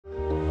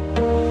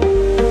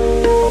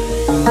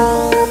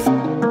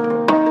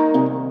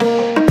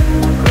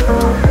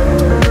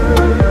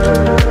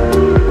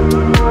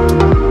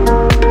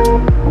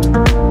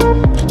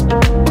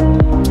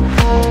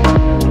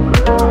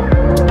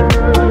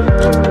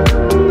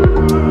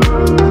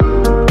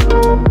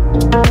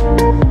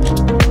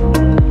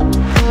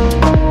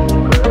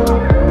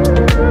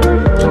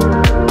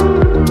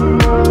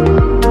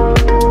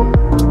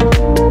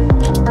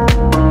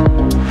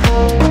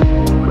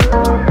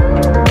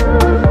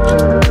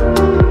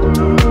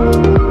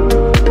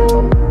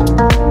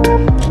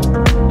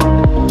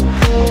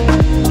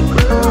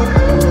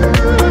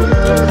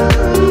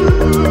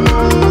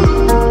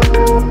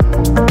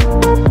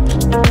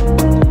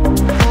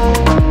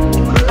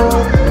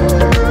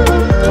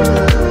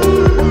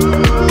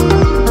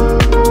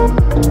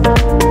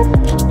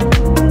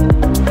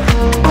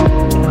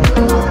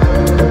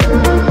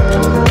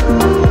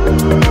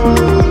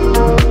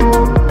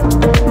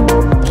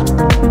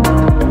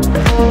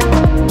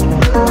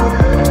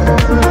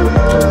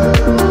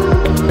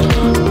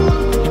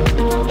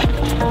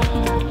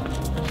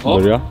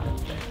börja?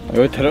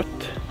 Jag är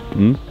trött.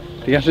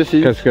 Det kanske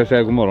syns. Kanske ska jag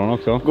säga god morgon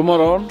också. God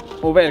morgon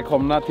och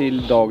välkomna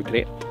till dag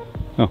 3.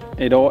 Ja.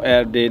 Idag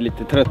är det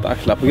lite trötta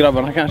axlar på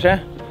grabbarna kanske.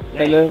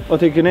 Eller vad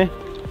tycker ni?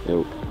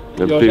 Jo,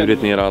 vi har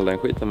burit ner all den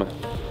skiten med.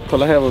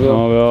 Kolla här vad vi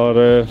har. Ja,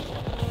 vi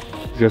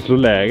ska slå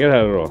läger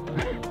här då.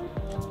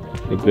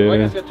 Det var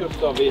ganska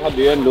tufft då. Vi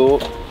hade ju ändå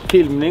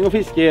filmning och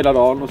fiske hela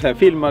dagen. Och sen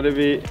filmade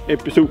vi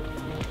episod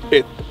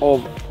 1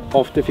 av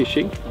After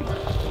Fishing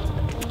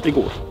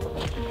igår.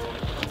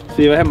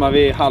 Så vi var hemma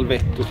vid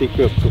 12:30 och fick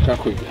upp klockan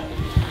 7.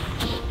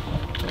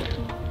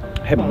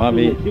 Hemma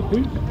vid...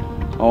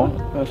 Ja,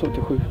 jag såg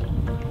till 7.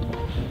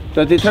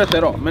 Så det är trött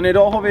idag. Men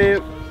idag har vi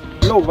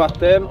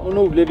lågvatten och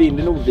nordlig vind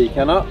i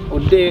Nordvikarna.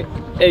 Och det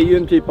är ju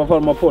en typ av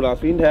form av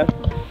pålandsvind här.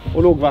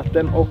 Och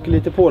lågvatten och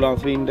lite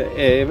pålandsvind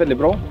är väldigt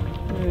bra.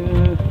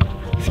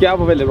 Ska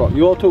vara väldigt bra.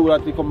 Jag tror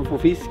att vi kommer få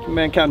fisk,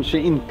 men kanske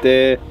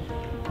inte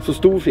så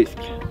stor fisk.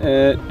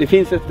 Det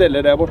finns ett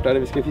ställe där borta där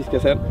vi ska fiska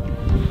sen.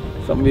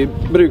 Som vi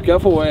brukar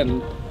få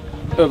en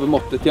över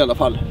måttet i alla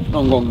fall.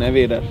 Någon gång när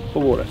vi är där på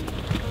våren.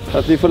 Så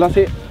att vi får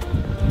se.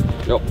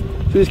 Ja.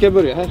 Så vi ska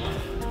börja här.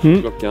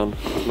 Klockan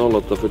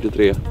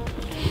 08:43.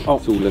 Ja.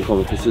 Solen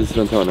kommer precis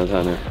runt hörnet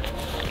här nu.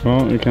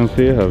 Ja, vi kan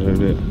se här hur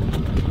det...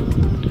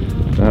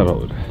 Det här har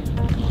vi det.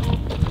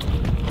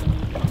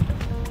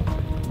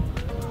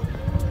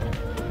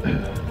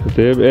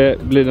 Det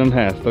blir den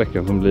här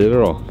sträckan som blir det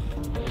då.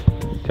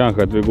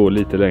 Kanske att vi går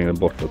lite längre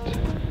bortåt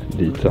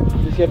dit sen.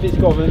 Vi ska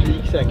fiska av en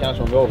vik sen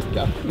kanske om vi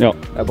orkar. Ja.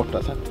 Där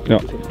borta sen. Ja.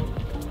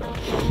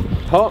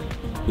 Ja.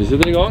 Vi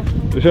sätter igång.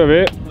 Då kör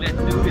vi.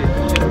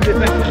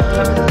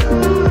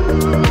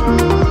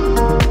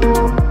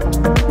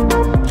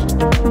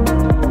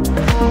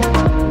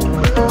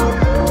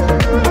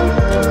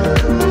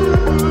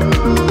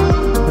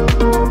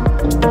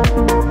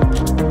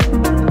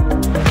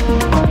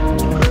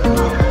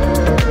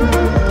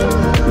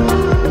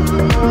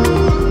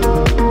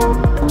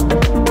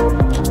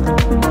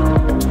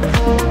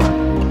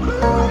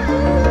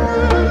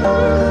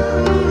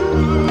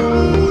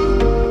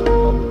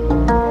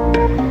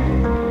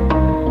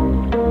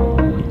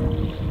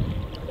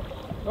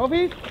 Ja,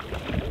 fisk!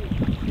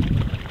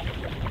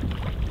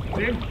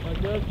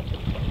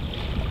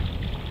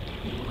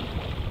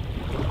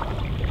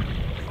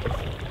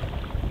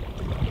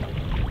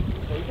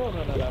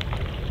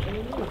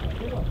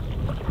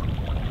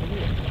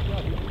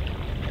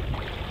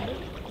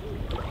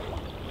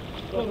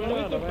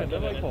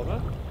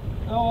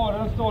 Ja,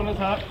 den står nu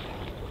här.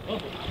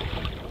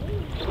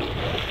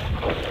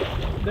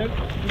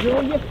 Det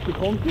var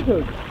jättekonstigt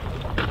högt.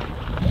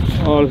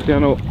 Ja, det ska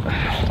jag nog.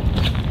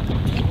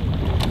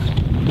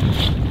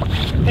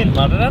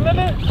 Filmade den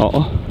eller?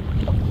 Ja.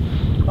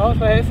 Ja,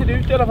 så här ser det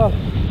ut i alla fall.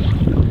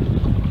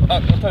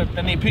 Jag tar upp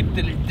den i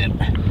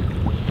pytteliten.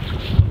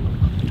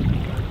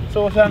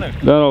 Så här nu.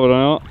 Där har vi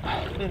den, ja.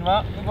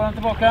 Filma, då går den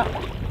tillbaka.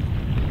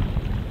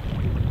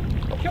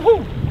 Tjoho!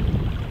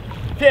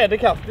 Fjärde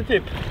kastet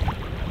typ.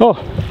 Ja.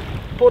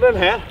 På den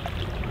här.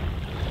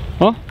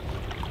 Ja.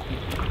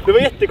 Det var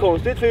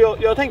jättekonstigt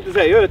för jag tänkte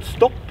säga, jag gör ett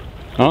stopp.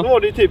 Ja. Så var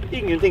det ju typ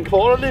ingenting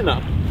kvar av linan.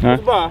 Nej. Och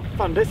så bara,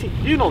 fan det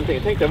sitter ju någonting.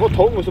 Jag tänkte jag var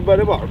tång och så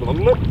började det bara.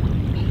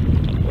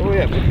 Det var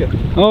jävligt gött.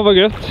 Ja, vad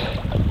gött.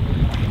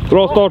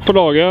 Bra start på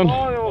dagen.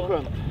 Ja, det var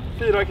skönt.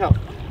 4 kast.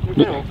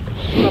 Nu kan jag.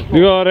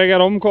 Du reggar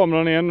om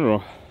kameran igen nu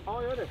då.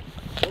 Ja, gör det.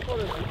 Jag tar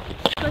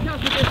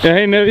det. Jag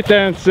hinner inte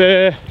ens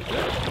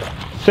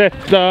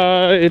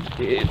sätta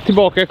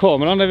tillbaka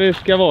kameran där vi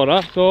ska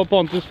vara. Så har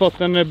Pontus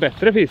fått en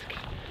bättre fisk.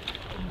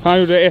 Han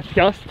gjorde 1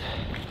 kast.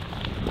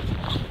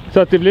 Så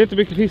att det blir inte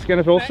mycket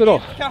fiskande för oss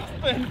idag. 1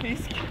 kast på en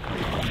fisk.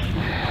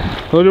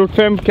 Har du gjort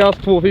 5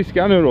 kast, 2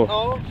 fiskar nu då?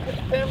 Ja,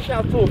 5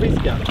 kast, 2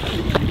 fiskar.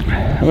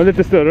 Den var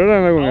lite större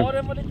den här gången. Ja,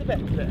 den var lite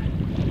bättre.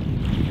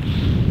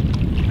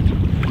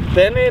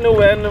 Den är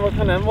nog en, vad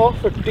kan den vara?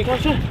 40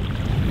 kanske?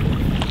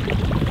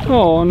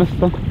 Ja,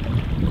 nästan.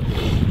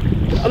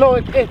 Jag la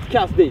ett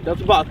kast dit,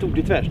 alltså bara tog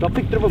det tvärstopp.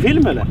 Fick du det på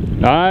film eller?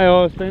 Nej,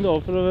 jag stängde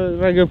av för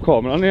att lägga upp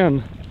kameran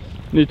igen.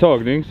 Ny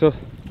tagning så...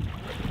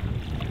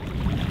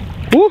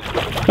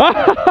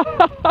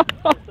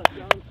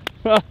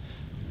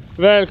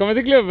 Välkommen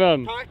till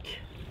klubben! Tack!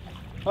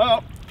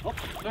 Ja,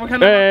 ja.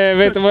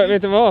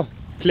 Vet du vad?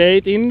 Play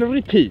it in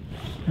repeat.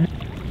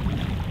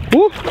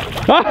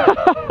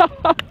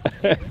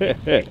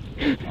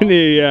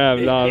 Ni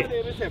jävlar.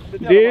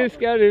 Det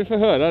ska du få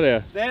höra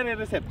det. Det här är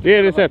receptet. Det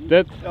är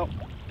receptet. Ja.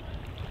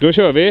 Då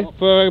kör vi.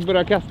 Får jag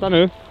börja kasta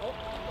nu?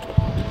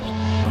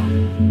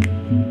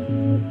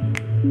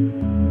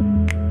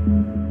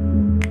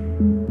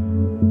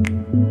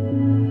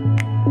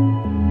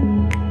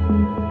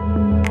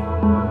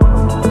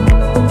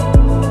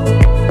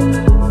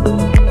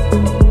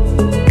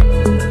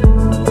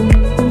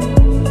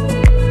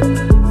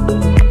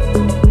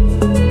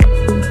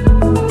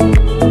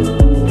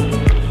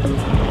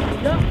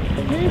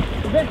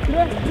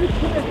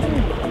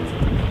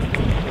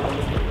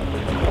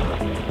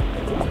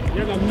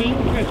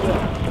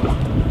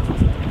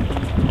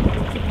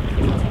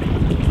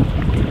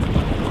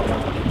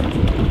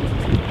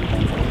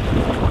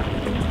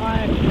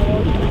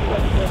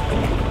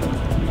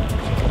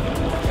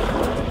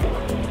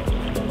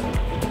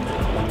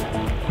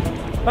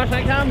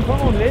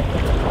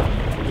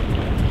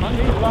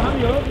 vad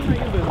han gör den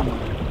här gubben.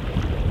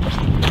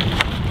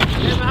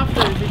 Det är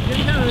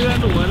havsöringsfiske kan du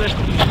ändå, eller?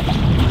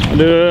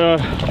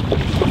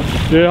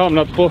 Du har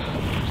hamnat på...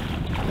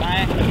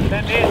 Nej,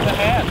 den är så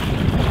här.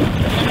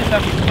 Visa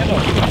fisken då.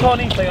 Ta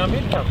en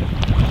Instagram-bild kanske.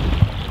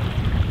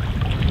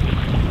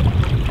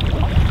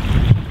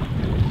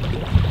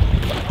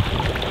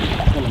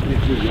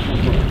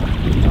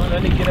 Ja,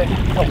 den ligger där i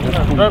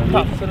toppen. Rör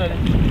platsen är det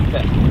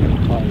där.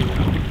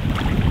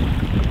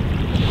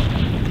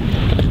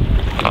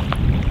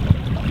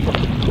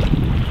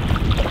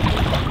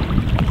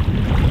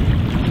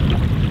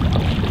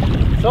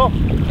 Så,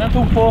 den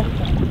tog på.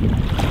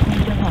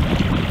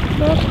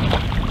 Där.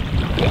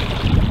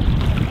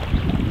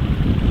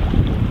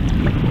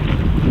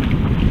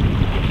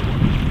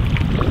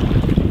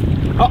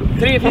 Ja,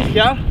 3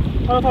 fiskar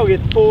har jag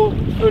tagit på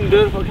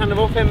under, vad kan det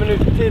vara, 5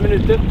 minuter, 10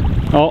 minuter.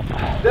 Ja.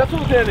 Där såg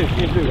det nu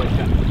min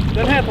flugfiske.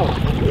 Den här tar jag.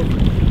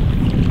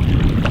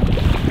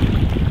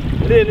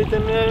 Det är en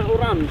liten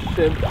orange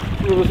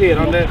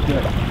provocerande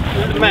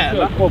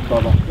mäla. Ja,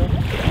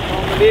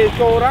 men det är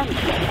så orange.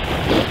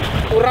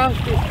 Orange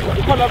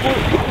fisk. Kolla på,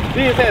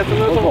 det är så här som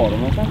jag sa.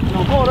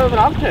 De har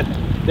överallt här.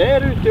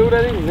 Där ute och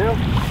där inne.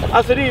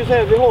 Alltså det är ju så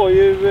här, vi har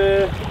ju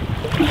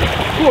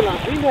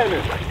Ålandsvind här nu.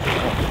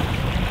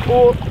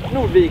 Och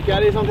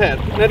Nordvikar i sånt här,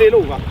 när det är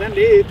lågvatten,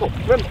 det är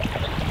toppen.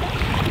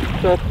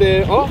 Så att,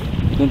 ja.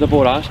 Du inte på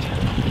orange.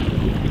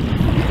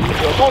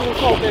 Jag tar nog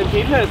snart en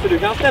till här så du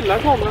kan ställa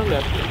kameran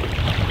där.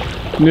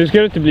 Nu ska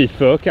du inte bli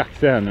för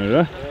kaxig här nu,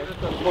 eller?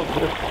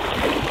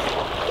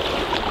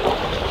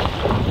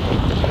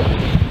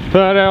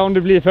 För om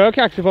du blir för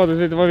kaxig, Patrik,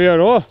 vet du vad vi gör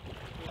då?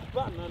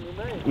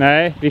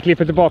 Nej, vi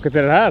klipper tillbaka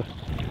till det här.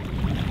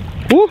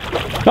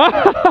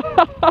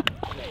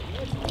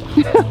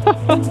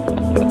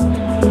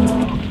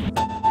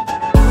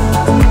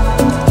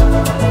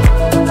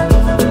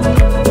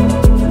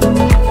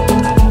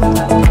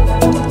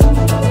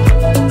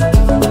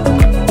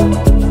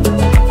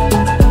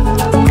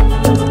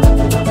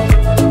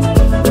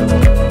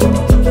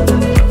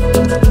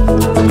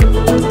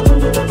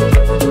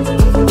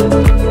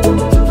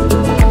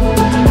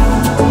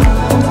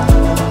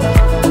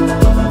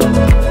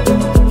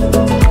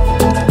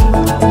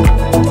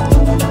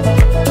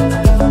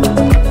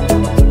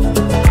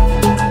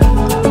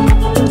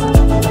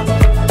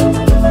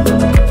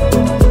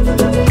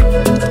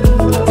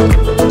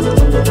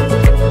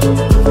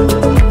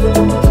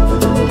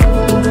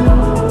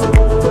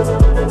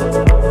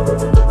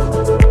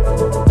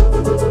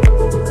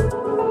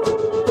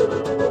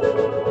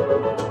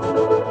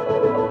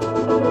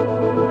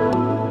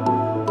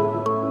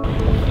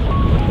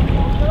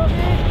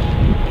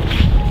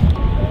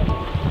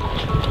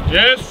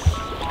 Yes!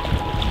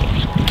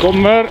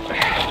 Kommer!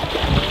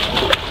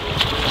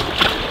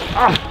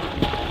 Ah!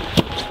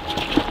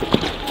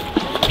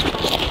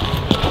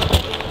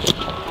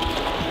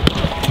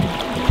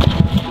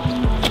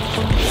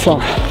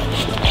 Fan.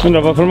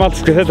 Undrar varför de alltid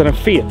ska sätta den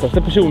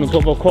fetaste personen på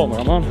vår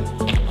kameraman.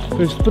 Du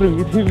har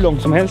sprungit hur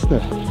långt som helst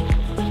nu.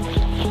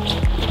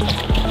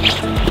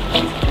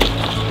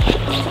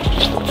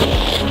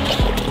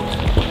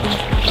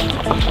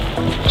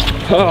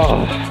 Ah.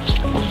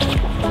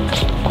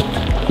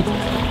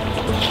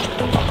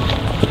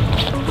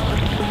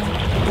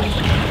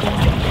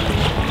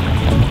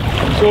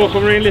 Så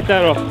kommer du in lite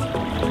här då.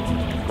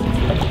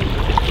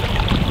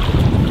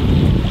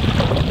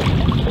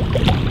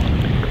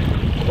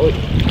 Oj.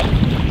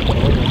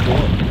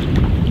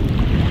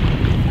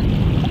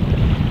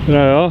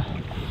 Ja.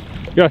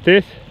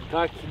 Grattis.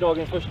 Tack,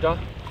 dagens första.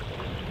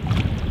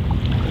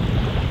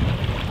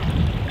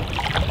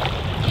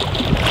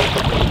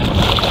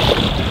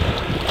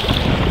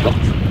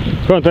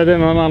 Skönt att det är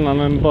någon annan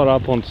än bara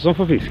Pontus som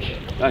får fisk.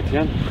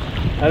 Verkligen.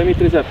 Här är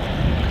mitt recept.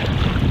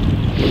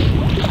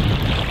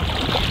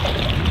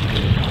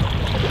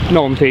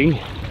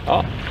 Någonting.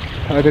 Ja.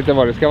 Jag vet inte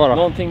vad det ska vara.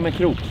 Någonting med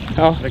krok.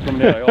 Ja.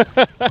 Rekommenderar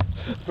jag.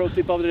 Pro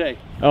tip of the day.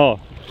 Ja.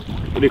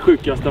 Och det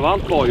sjukaste av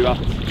allt var ju att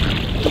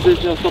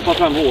precis när jag stoppar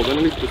fram hoven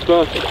och lyfter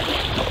spöet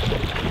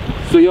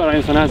så gör han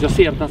en sån här så jag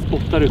ser att han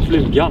spottar ut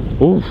flugan.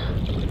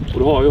 Och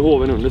då har ju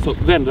hoven under så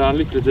vänder han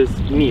lyckligtvis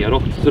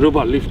neråt så då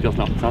bara lyfter jag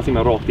snabbt så han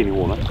simmar rakt in i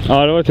hoven.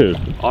 Ja, det var tur.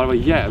 Ja, det var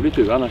jävligt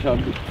tur. Annars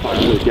hade jag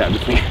blivit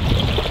jävligt ner.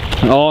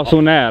 Ja,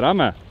 så nära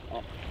med.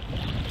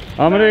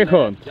 Ja, men det är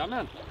skönt.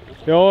 Jamen.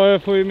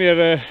 Jag får ju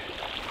mer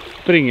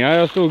springa.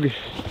 Jag stod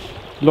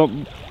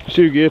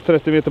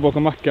 20-30 meter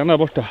bakom mackan där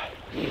borta.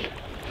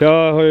 Så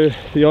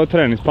jag har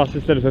träningspass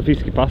istället för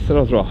fiskepass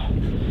då, tror jag.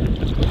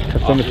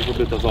 Ja, vi får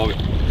bytas av.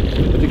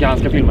 Jag tycker han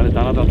ska filma lite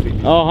annat alltid.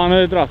 Ja, han har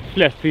ju dratt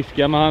flest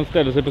fiskar men han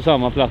ställer sig på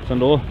samma plats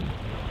ändå.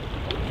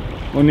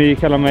 Och ni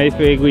kallar mig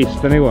för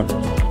egoisten igår.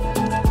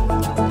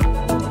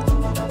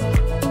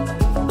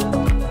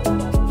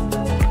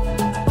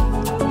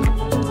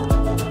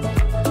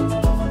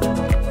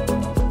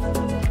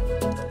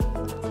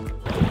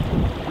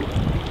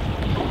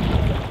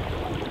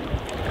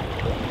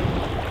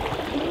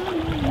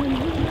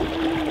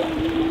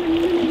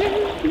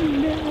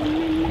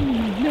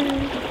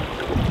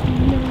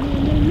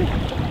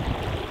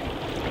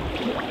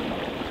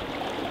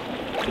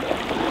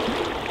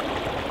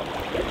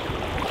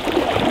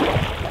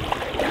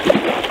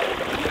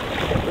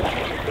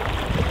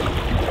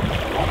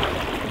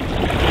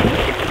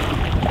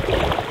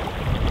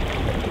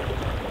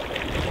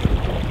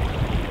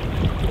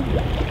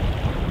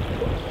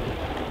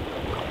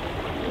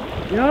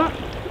 Ja.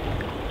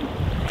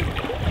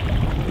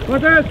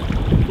 Fortsätt!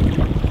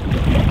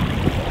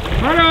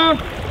 Hallå!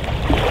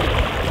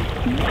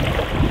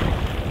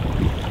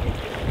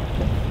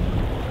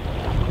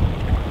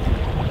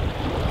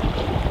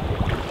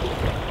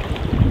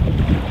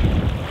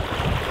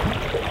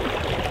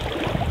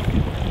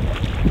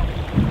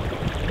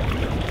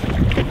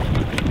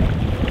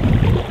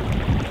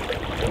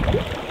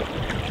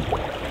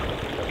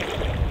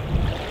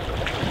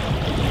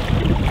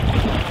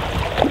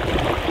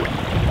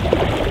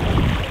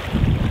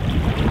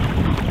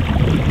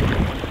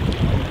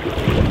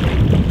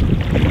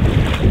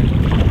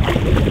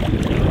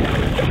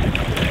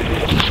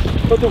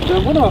 Vad tog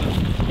den på då?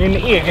 Min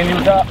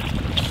egengjorda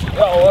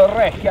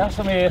räka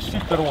som är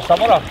superrosa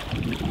bara.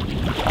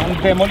 Han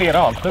demolerar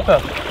allt det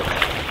där.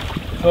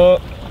 Så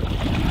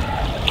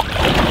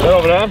där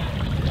har vi den.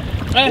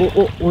 Nej.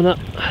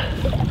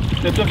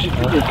 Det tog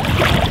försiktigt.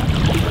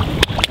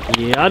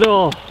 Ja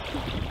då.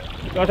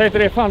 Jag tänkte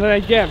det, fan den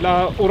där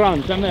jävla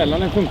orangea mellan,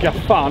 den funkar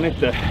fan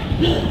inte.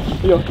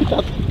 Jag har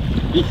hittat.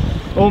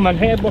 Men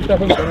här borta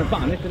funkar den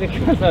fan inte, det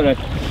kan jag säga.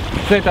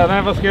 Så tänkte jag,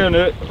 nej vad ska jag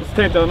göra nu? Så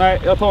tänkte jag, nej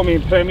jag tar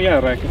min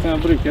premiärräka som jag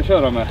brukar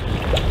köra med.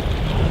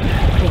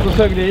 Och så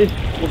sög det i.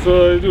 Och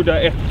så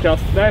gjorde jag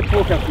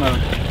 2 kast med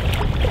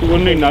den. Så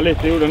nynna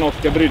lite, gjorde en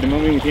Oskar, brydde mig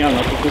om ingenting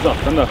annat och så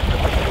satt den där.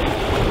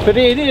 För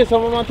det är det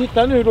som om man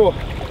tittar nu då.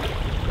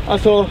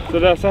 Alltså.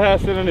 Så här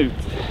ser den ut.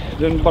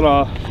 Den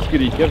bara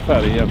skriker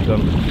färg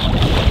egentligen.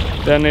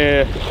 Den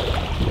är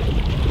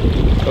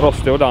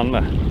rostig och dan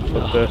med. Så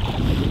att,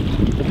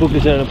 jag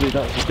fokuserar på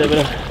det. Stämmer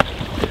det?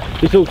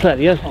 Vi såg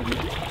färgen.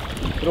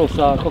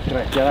 Rosa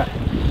chockräka där.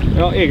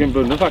 Ja,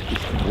 egenbunden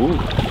faktiskt.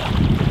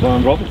 Var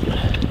den bra?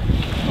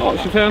 Ja,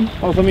 25.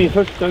 Alltså min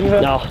första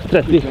ungefär. Ja,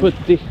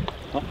 30-70.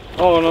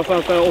 Ja,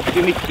 någonstans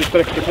 80-90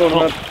 sträckor på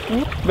den.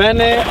 Men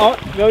ja,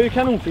 vi har ju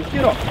kanonfiske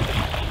idag.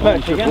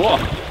 Verkligen.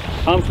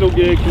 Han slog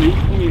knut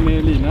på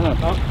min lina här.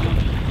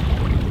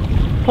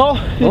 Ja,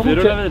 vi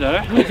rullar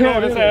vidare.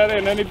 Jag vill säga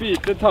det, när ni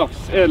byter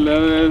tafs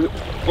eller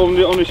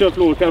om ni kör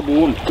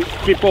fluorkarbon,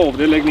 klipp av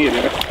det, lägg ner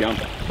i väskan.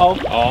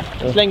 Ja.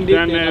 Släng dit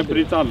den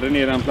bryts aldrig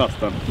ner den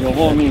plasten. Jag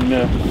har min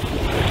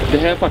det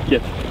här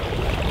packet.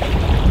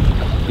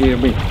 Det är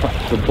mitt pack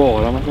för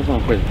bara massa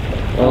sån skit.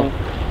 Ja.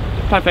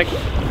 Perfekt.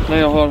 När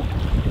jag har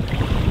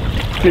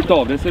klippt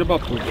av det så är det bara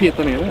att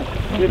peta ner det.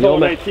 Det tar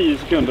mig 10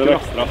 sekunder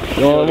extra.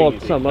 Jag har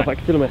valt samma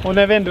pack till och med. Och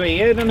när vi ändå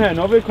är den här,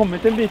 nu har vi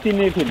kommit en bit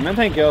in i filmen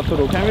tänker jag, så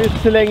då kan vi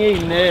slänga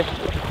in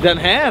den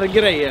här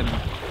grejen.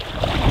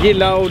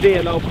 Gilla och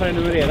dela och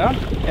prenumerera,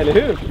 eller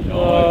hur?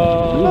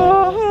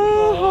 Ja.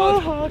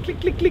 Klick,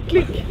 klick, klick,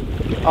 klick.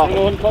 Ja.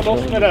 Ta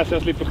loss med det så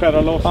jag slipper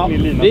skära loss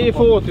min lina. Vi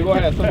får återgå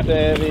här så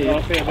inte vi... Ja,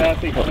 se där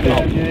sitter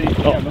det.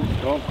 Ja.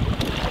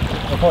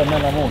 Jag tar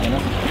mellan vågorna.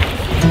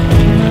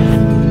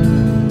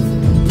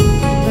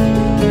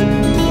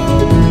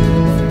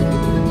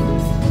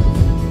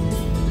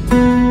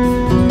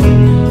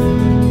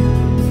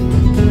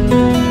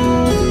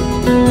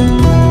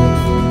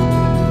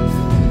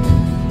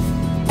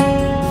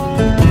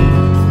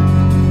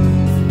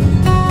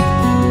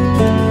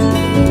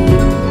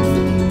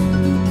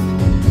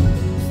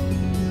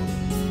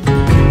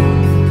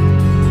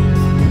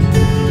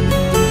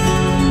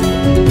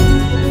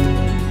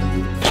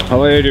 Ja,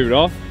 vad är du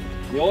då?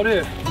 Ja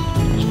du.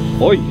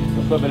 Oj!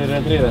 Jag förbereder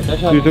en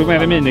 3-rätters. Du tog med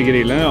dig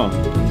minigrillen, ja. Är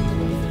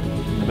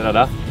ni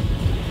beredda?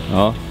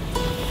 Ja.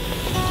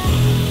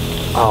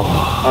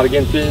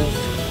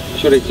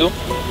 Argentinsk chorizo,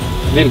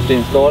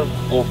 vildsvinsskorv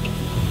och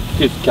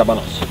tysk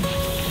cabanos.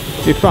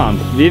 Fy fan,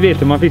 vi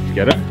vet hur man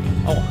fiskar det.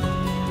 Ja.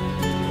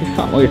 Fy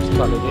fan vad just.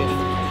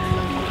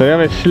 Så jag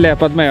har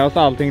släpat med oss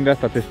allting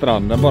detta till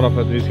stranden bara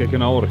för att vi ska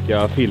kunna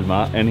orka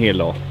filma en hel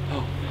dag.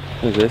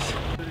 Precis.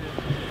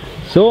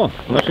 Så,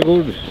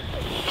 varsågod.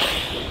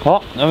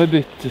 Ja, nu har vi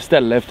bytt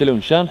ställe efter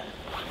lunchen.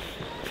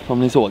 Som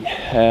ni såg.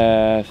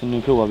 Så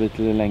nu provar vi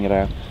lite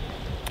längre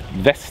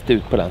väst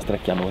ut på den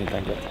sträckan då helt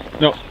enkelt.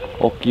 Ja.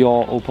 Och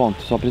jag och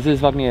Pontus har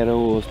precis varit nere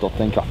och stått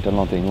en kvart eller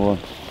någonting. Och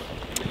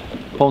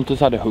Pontus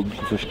hade hugg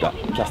första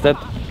kastet.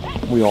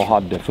 Och jag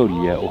hade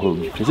följe och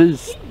hugg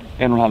precis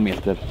 1,5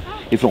 meter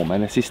ifrån mig.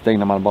 Det sista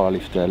innan man bara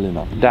lyfte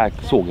linan. Där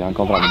såg jag han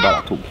kom fram och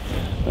bara tog.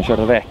 Jag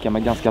körde räka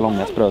med ganska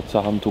långa spröt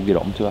så han tog i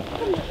dem tyvärr.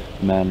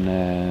 Men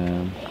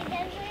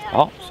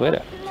ja, så är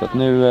det. Så att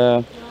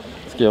nu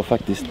ska jag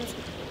faktiskt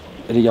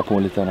rigga på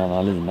en liten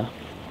annan lina.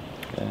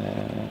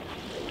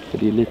 För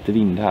det är lite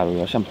vind här och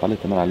jag kämpar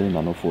lite med den här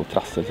linan och får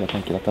trassel. Så jag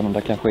tänker att den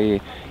där kanske är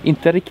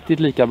inte riktigt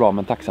lika bra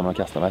men tacksam att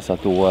kasta med. Så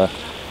att då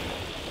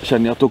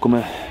känner jag att då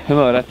kommer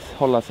humöret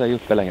hålla sig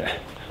uppe längre.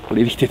 Och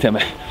det är viktigt det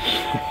med.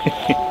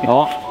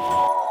 Ja.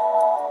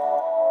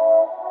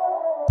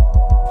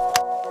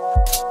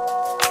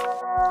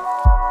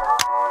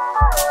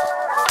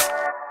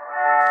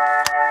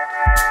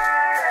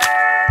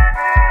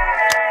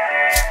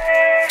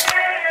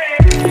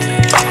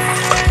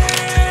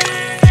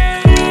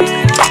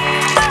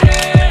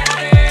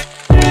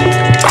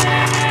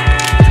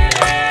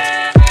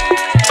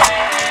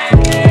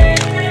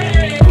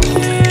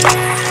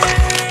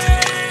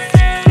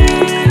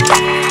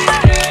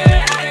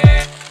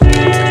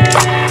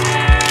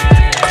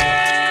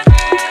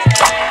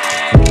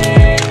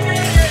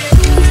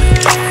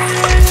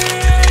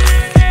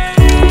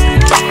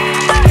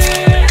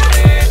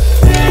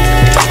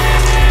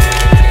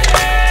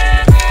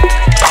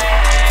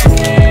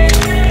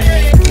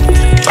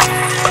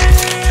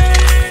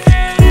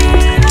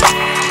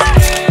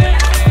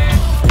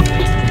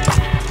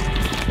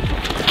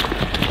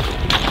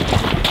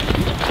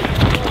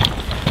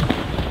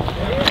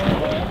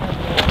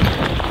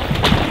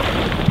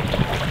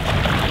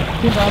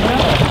 Titta han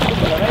här.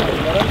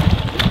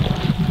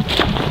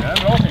 Det är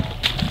en bra fisk.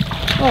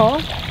 Ja.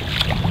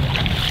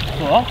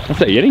 Så. Jag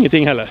säger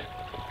ingenting heller.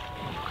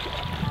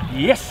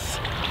 Yes!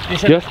 Det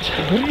känns Gött.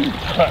 grymt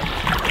skönt.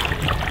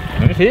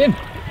 Den är fin.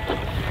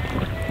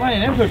 Vad är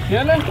det, en 40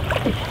 eller?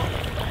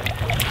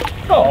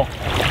 Ja,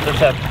 det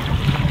känns.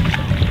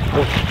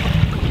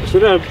 Så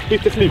där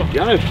lite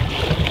flyga nu.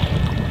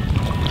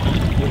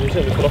 Nu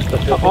känner vi på loss.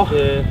 Ja.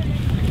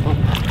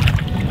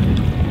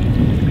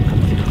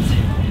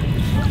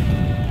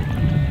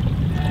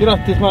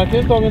 Grattis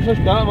Marcus, dagens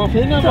första. Vad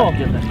fin den var.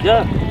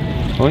 Ja.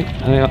 Oj,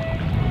 här är jag.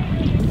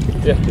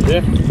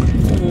 Jättefin.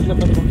 Nu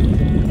släpper jag på.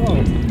 Ja.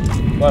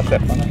 Bara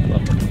släppa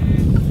den.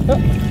 Ja.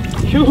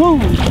 Tjoho!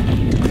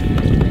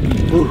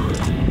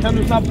 Kan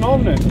du slappna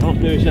av nu? Ja,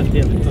 nu känns det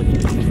jävligt skönt.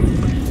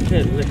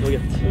 Helvete vad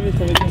gött. Nu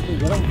visar vi kan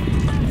flyga då.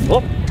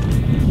 Ja.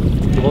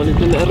 Det var en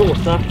liten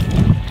rosa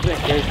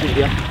räcka i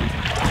studion.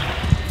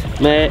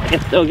 Med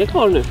ett öga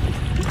kvar nu.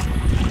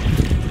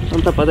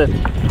 Han tappade ett.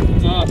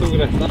 Ja, jag tog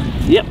rätta.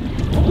 Ja.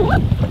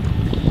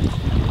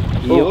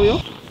 Jo.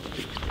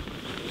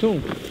 Så.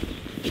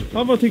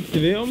 Ja, vad tyckte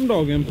vi om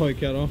dagen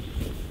pojkar då?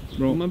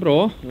 Bra. Men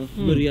bra.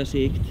 Börjar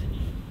segt.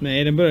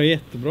 Nej, den börjar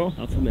jättebra.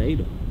 Ja, för mig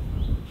då.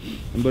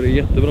 Den börjar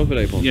jättebra för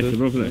dig, Pontus.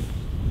 Jättebra för dig.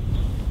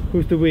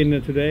 Who's the winner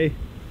today?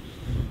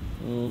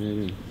 Ja.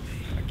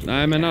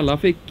 Nej, men alla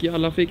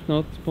fick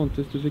något.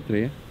 Pontus, du fick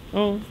 3.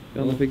 Ja. Vi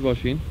andra fick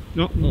varsin.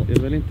 Ja. Det är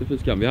väl inte för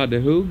skam. Vi hade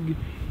hugg.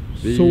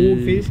 Såg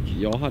fisk.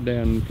 Jag hade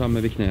en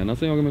framme vid knäna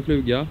som jagade med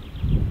fluga.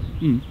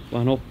 Och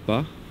han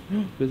hoppade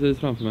precis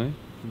framför mig.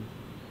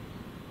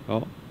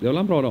 Ja, det var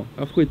en bra dag.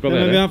 Jag har haft skitbra Nej,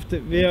 men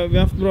väder. vi har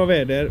haft bra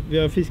väder. Vi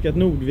har fiskat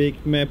Nordvik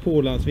med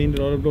pålandsvind.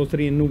 Idag det blåser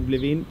in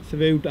nordlig vind. Så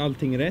vi har gjort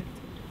allting rätt.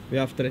 Vi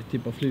har haft rätt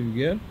typ av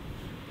flugor.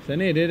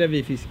 Sen är det där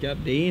vi fiskar.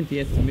 Det är inte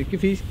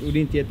jättemycket fisk och det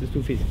är inte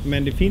jättestor fisk.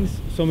 Men det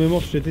finns, som i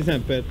morse till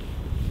exempel,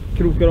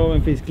 krokar av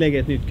en fisk, lägger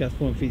ett nytt kast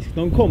på en fisk.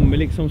 De kommer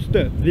liksom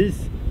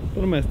stötvis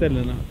på de här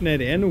ställena när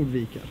det är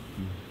nordvikar.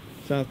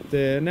 Så att,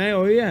 nej,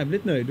 jag är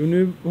jävligt nöjd. Och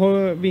nu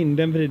har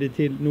vinden vridit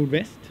till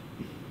nordväst.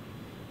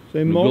 Så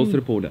Nu imorgon... blåser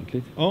det på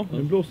ordentligt. Ja,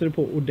 nu blåser det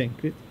på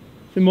ordentligt.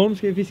 Så imorgon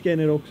ska vi fiska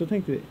in också,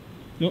 tänkte vi.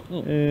 Ja.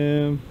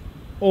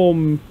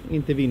 Om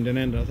inte vinden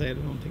ändrar sig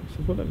eller någonting,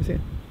 så får vi se.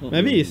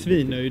 Men vi är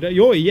svinnöjda.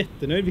 Jag är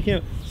jättenöjd. Vi kan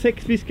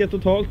 6 fiskar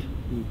totalt.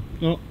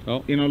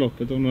 Ja, innan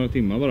loppet om några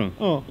timmar bara.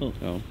 Ja.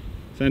 Ja.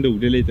 Sen dog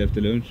det lite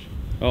efter lunch.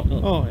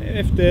 Ja,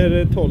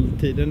 efter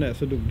 12-tiden där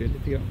så dog det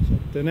lite grann.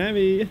 Så att, nej,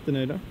 vi är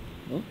jättenöjda.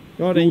 Ja.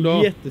 Jag hade en God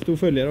dag. jättestor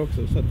följare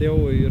också, så att jag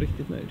är ju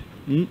riktigt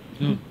nöjd.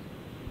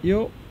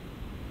 Ja.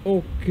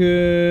 Och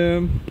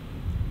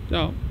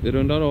Ja, vi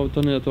rundar av och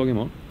tar nya tag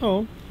imorgon.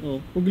 ja.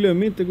 Och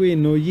glöm inte att gå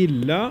in och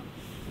gilla,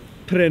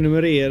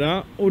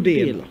 prenumerera och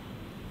dela.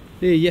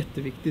 Det är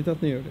jätteviktigt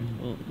att ni gör det.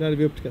 Ja. Det hade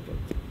vi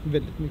uppskattat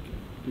väldigt mycket.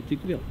 Det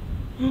tycker vi om.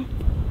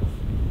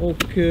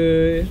 Och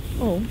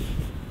ja,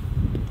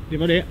 Det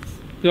var det.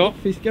 Ja,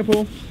 fiska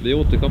på. vi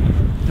återkommer.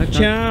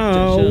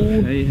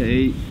 Ciao! Hej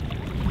hej.